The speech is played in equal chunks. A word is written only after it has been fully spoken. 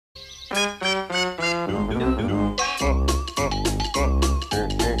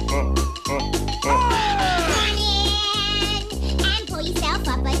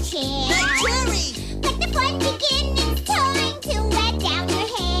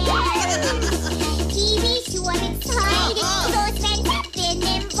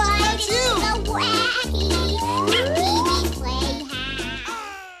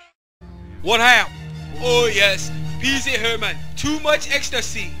What happened? Oh yes, Pzy'S Herman. Too much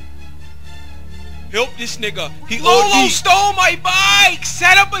ecstasy. Help this nigga. Lolo stole my bike!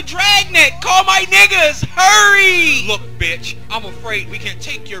 Set up a dragnet! Call my niggas! Hurry! Look, bitch, I'm afraid we can't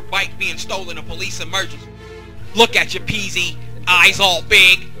take your bike being stolen in police emergency. Look at you, Pzy. Eyes all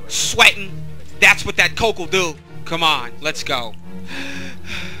big, sweating. That's what that coke will do. Come on, let's go.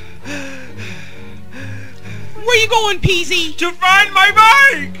 Where you going, Pzy? To find my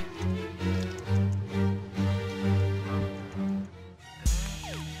bike!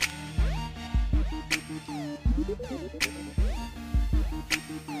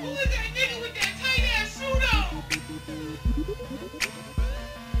 Who is that nigga with that tight-ass suit on?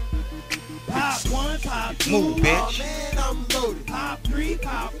 Pop 1, pop 2. Move, bitch. Oh, man, I'm loaded. Pop 3,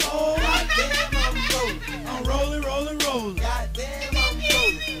 pop 4. Goddamn, I'm loaded. I'm rolling, rolling, rolling. Goddamn, I'm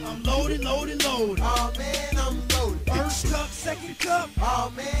loaded. I'm loaded, loaded, loaded. Oh, man, I'm loaded. First cup, second cup.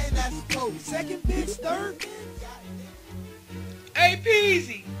 Oh, man, that's cold. Second bitch, third. Hey,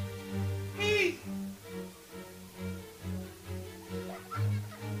 Pzy. Pzy.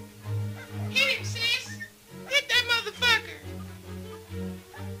 Hit him, sis. Hit that motherfucker.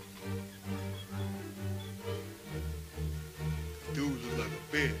 Dude look like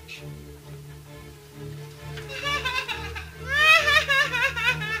a bitch.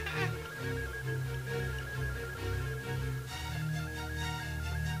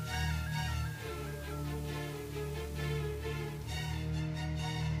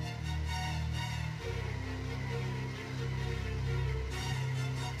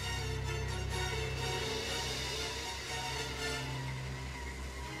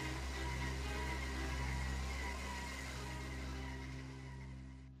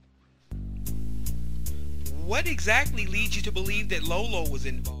 What exactly leads you to believe that Lolo was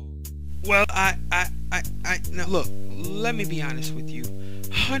involved? Well, now look, let me be honest with you.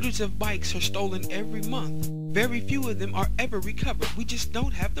 Hundreds of bikes are stolen every month. Very few of them are ever recovered. We just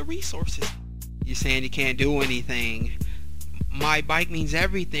don't have the resources. You're saying you can't do anything. My bike means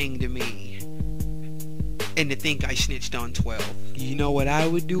everything to me. And to think I snitched on 12. You know what I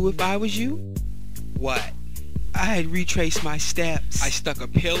would do if I was you? What? I had retraced my steps. I stuck a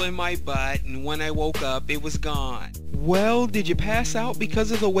pill in my butt, and when I woke up, it was gone. Well, did you pass out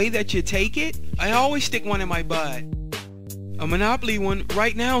because of the way that you take it? I always stick one in my butt. A Monopoly one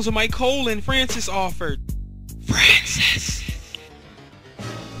right now is in my colon. Francis offered. Francis!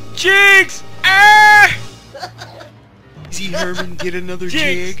 Jigs! Ah! Pzy Herman get another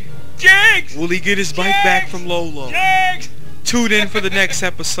jig? Jigs! Will he get his bike back from Lolo? Jigs! Tune in for the next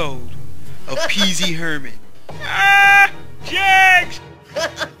episode of Pzy Herman. Ah! Jigs! I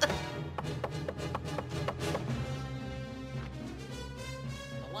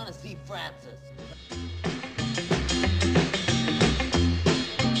want to see Francis.